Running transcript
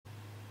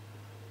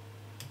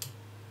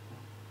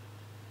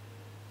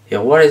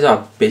Yo, what is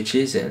up,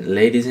 bitches and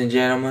ladies and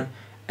gentlemen?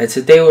 And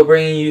today we're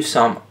bringing you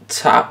some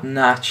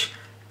top-notch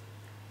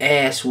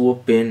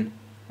ass-whooping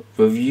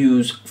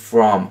reviews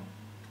from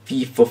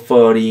FIFA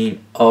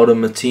 14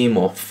 Ultimate Team,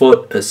 or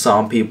FUT as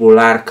some people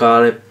like to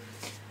call it.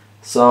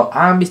 So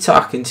I'll be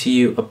talking to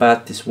you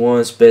about this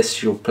one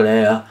special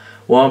player,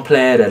 one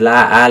player that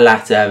I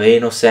like to have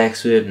anal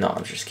sex with. No,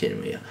 I'm just kidding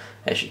with you.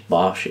 That's just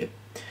bullshit.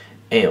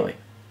 Anyway,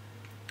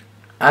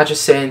 I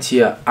just saying to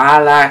you,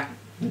 I like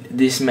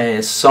this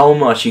man so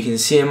much. You can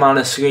see him on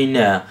the screen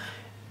now.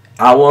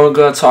 I won't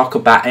go talk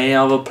about any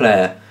other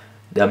player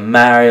than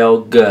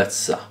Mario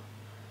Gotze.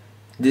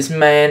 This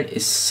man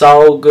is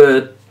so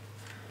good.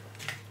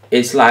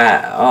 It's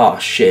like, oh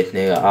shit,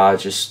 nigga. I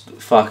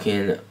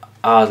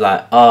was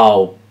like,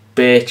 oh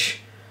bitch,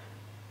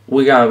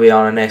 we're gonna be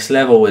on the next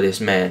level with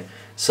this man.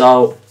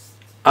 So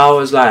I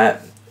was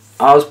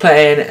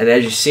playing, and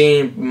as you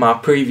seen in my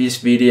previous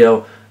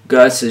video,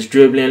 Gotze is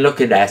dribbling.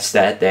 Look at that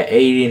stat there,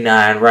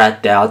 89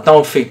 right there. I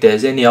don't think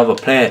there's any other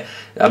player.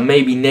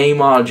 Maybe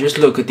Neymar. Just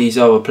look at these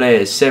other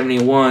players.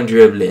 71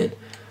 dribbling.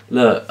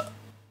 Look,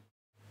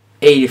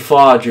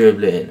 84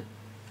 dribbling,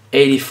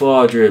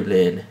 84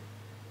 dribbling,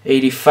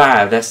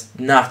 85. That's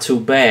not too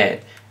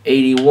bad.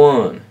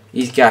 81.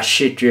 He's got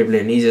shit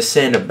dribbling. He's a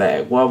centre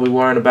back. What are we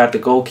worrying about the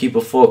goalkeeper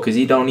for? Because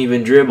he don't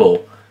even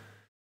dribble.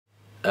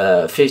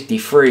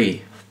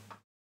 53.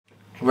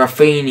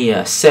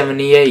 Rafinha,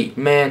 78.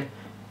 Man,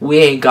 we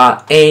ain't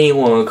got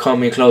anyone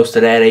coming close to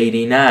that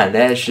 89.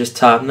 That's just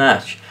top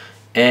notch.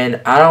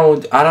 And I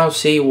don't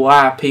see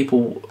why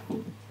people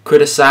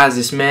criticize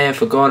this man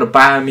for going to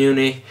Bayern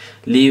Munich,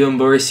 leaving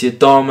Borussia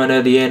Dortmund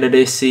at the end of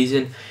this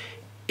season.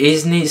 He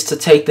needs to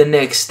take the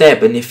next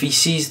step, and if he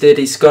sees that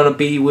it's gonna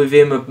be with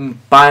him at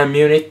Bayern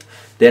Munich,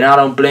 then I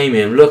don't blame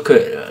him. Look,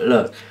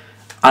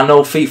 I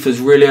know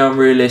FIFA's really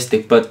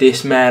unrealistic, but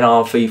this man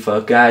on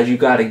FIFA, guys, you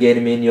gotta get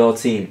him in your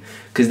team,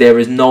 because there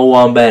is no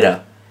one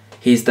better.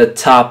 He's the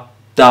top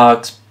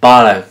dog's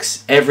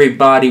bollocks.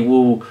 Everybody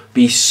will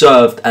be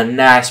served a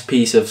nice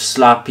piece of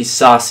sloppy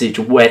sausage,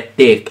 wet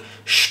dick,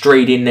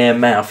 straight in their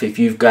mouth if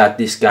you've got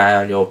this guy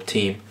on your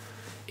team.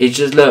 It's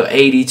just, look,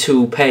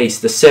 82 pace,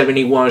 the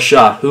 71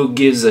 shot, who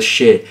gives a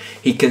shit?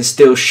 He can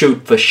still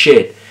shoot for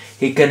shit.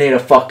 He can hit a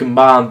fucking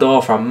Ballon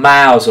d'Or from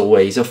miles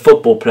away. He's a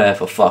football player,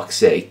 for fuck's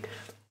sake.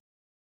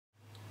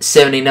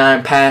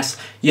 79 pass,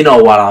 you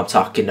know what I'm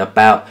talking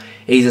about.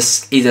 He's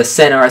a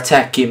center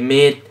attacking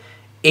mid.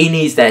 He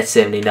needs that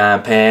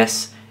 79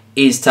 pass.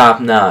 He's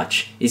top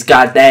notch. He's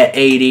got that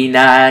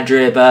 89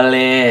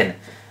 dribbling.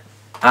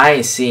 I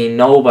ain't seen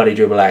nobody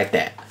dribble like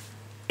that.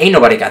 Ain't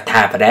nobody got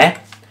time for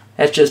that.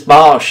 That's just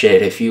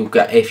bullshit. If you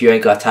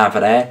ain't got time for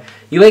that,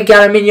 you ain't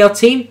got him in your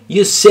team.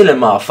 You silly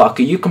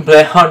motherfucker. You can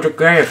play 100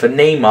 grand for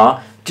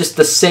Neymar, just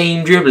the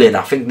same dribbling.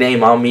 I think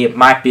Neymar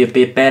might be a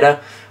bit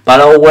better,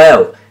 but oh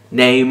well.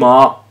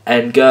 Neymar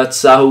and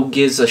Gotze, who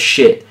gives a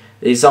shit?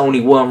 There's only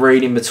one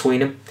rating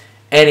between them.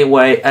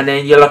 Anyway, and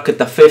then you look at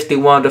the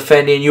 51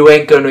 defending. You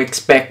ain't gonna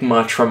expect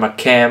much from a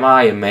Cam,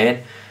 are you,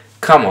 man?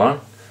 Come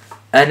on.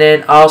 And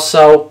then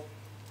also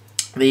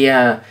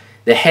the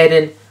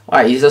heading.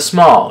 Right, he's a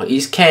small.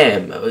 He's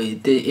Cam.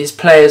 His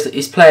players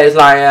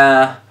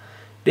like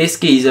this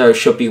geezer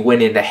should be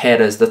winning the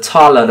headers. The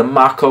taller, the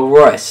Marco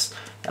Reus.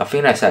 I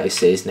think that's how you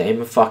say his name.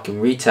 A fucking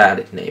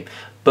retarded name.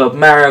 But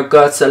Mario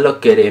Gotze,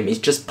 look at him. He's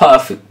just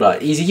perfect,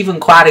 blood. He's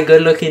even quite a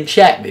good-looking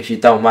chap, if you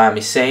don't mind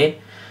me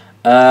saying.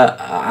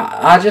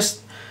 I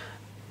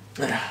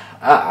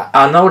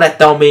know that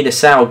don't mean to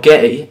sound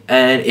gay,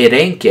 and it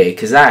ain't gay,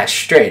 cause I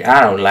straight.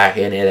 I don't like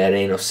any of that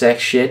anal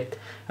sex shit.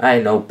 I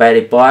ain't no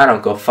baddie boy. I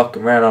don't go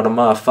fucking around all the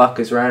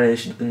motherfuckers around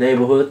in the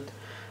neighborhood.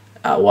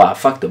 Well,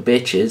 fuck the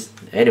bitches.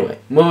 Anyway,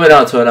 moving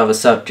on to another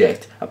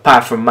subject.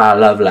 Apart from my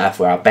love life,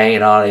 where I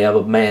bang all the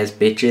other man's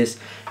bitches,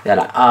 they're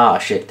like, ah,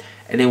 shit.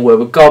 Anyway,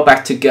 we'll go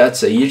back to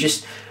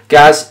Gotze.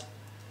 Guys,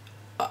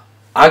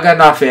 I got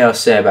nothing else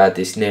to say about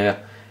this nigga.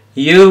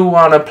 You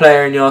want a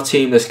player in your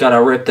team that's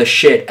gonna rip the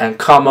shit and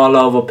come all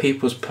over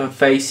people's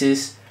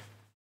faces?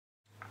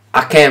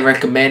 I can't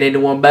recommend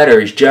anyone better.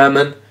 He's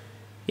German.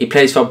 He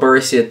plays for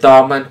Borussia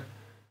Dortmund.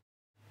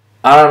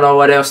 I don't know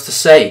what else to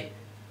say.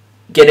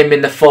 Get him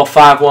in the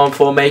 4-5-1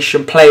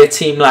 formation. Play a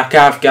team like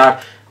I've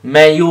got.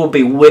 Man, you will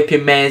be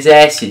whipping man's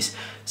asses.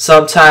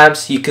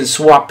 Sometimes you can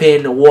swap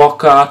in a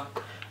Walker,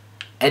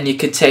 and you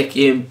can take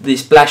in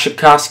this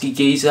Blaszczykowski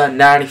geezer,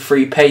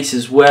 93 pace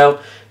as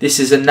well. This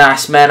is a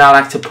nice man I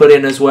like to put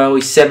in as well.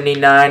 He's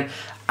 79.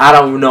 I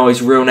don't know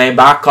his real name,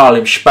 but I call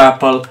him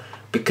Spurple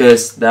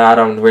because I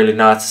don't really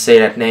know how to say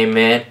that name,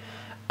 man.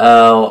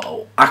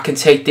 I can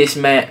take this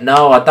man.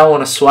 No, I don't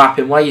want to swap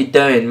him. What are you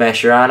doing,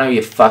 Mascherano?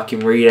 You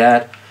fucking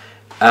retard.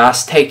 I'll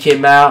take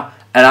him out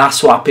and I'll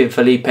swap in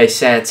Felipe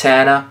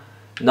Santana.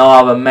 No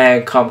other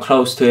man come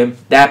close to him.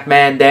 That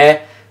man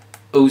there,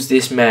 who's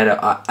this man?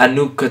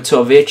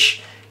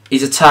 Anukatovic.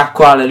 He's a top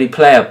quality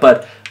player,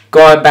 but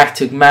going back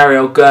to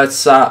Mario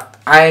Gotze,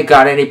 I ain't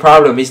got any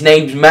problem. His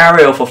name's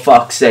Mario, for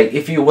fuck's sake.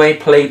 If you ain't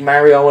played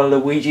Mario or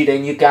Luigi,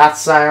 then you got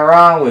something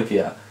wrong with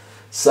you.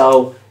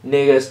 So,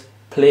 niggas,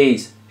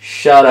 please,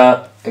 shut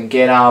up. and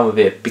get on with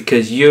it,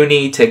 because you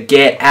need to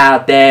get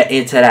out there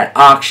into that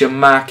auction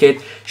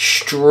market,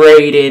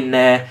 straight in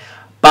there.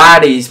 Buy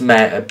these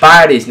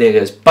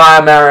niggas.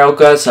 Buy Mario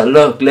Gotze.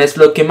 Look, let's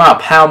look him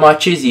up. How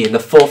much is he in the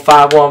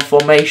 4-5-1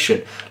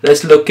 formation?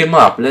 Let's look him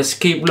up. Let's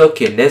keep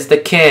looking. There's the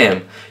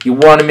cam. You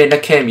want him in the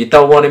cam. You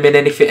don't want him in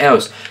anything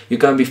else. You're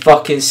going to be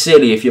fucking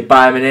silly if you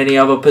buy him in any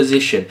other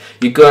position.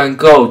 You're going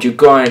gold. You're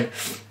going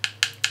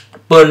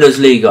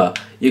Bundesliga.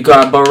 You're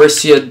going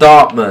Borussia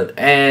Dortmund.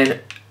 And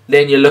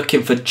then you're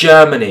looking for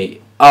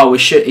Germany. Oh,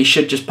 he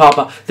should just pop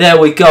up. There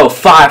we go.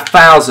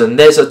 5,000.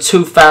 There's a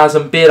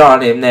 2,000 bid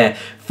on him there.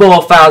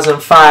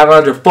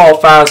 4,500,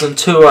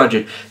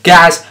 4,200.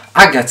 Guys,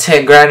 I got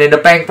 10 grand in the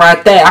bank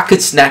right there. I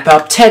could snap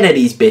out 10 of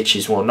these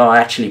bitches. Well, no,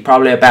 actually,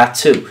 probably about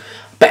 2.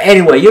 But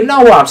anyway, you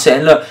know what I'm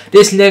saying. Look,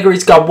 this nigga,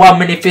 he's got 1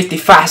 minute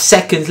 55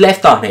 seconds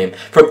left on him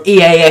from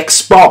EAX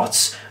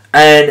Sports.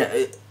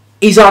 And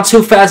he's on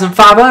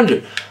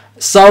 2,500.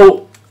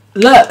 So,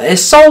 look,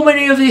 there's so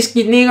many of this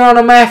nigga on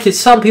the market.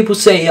 Some people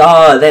say,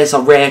 oh, there's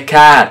a rare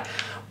card.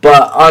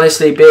 But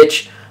honestly,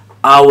 bitch,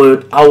 I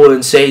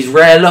wouldn't say he's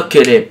rare. Look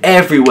at him.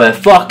 Everywhere.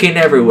 Fucking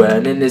everywhere.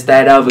 And then there's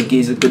that other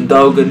geezer,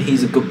 Gundogan.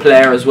 He's a good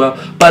player as well.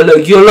 But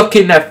look, you're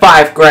looking at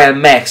 5 grand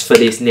max for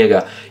this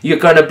nigga. You're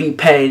going to be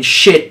paying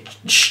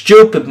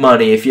stupid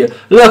money if you...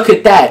 Look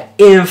at that.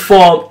 In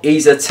form,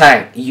 he's a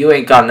tank. You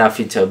ain't got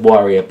nothing to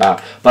worry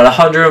about. But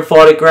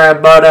 140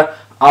 grand, brother,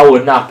 I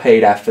would not pay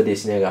that for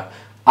this nigga.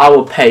 I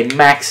will pay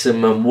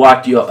maximum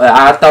what you...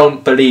 I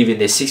don't believe in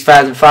this.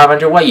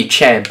 6,500? What you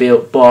champ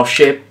built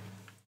bullshit?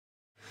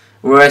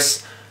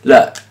 Whereas,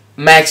 look,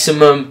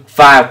 maximum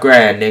 5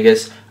 grand,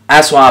 niggas.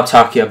 That's what I'm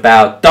talking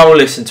about. Don't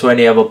listen to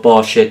any other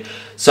bullshit.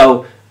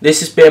 So, this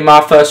has been my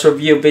first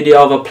review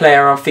video of a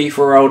player on FIFA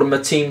or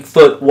Ultimate Team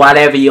Foot,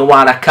 whatever you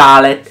want to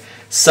call it.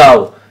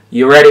 So,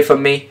 you ready for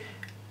me?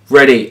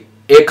 Ready.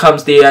 Here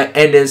comes the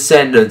ending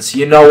sentence.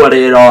 You know what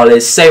it all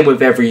is. Same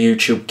with every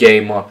YouTube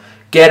gamer.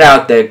 Get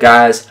out there,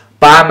 guys.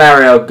 Buy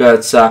Mario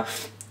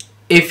Gotze.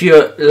 If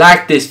you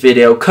like this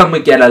video, come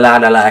and get a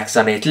lot of likes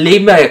on it.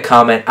 Leave me a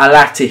comment. I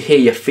like to hear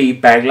your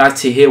feedback. I like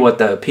to hear what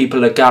the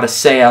people have got to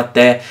say out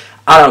there.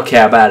 I don't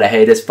care about the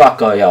haters.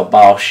 Fuck all your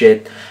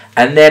bullshit.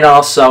 And then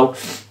also,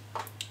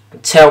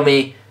 tell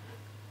me.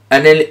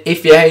 And then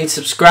if you ain't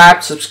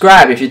subscribed,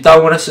 subscribe. If you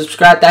don't want to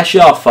subscribe, that's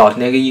your fault,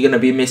 nigga. You're going to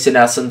be missing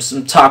out some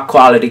top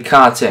quality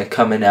content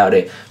coming out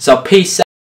here. So peace out.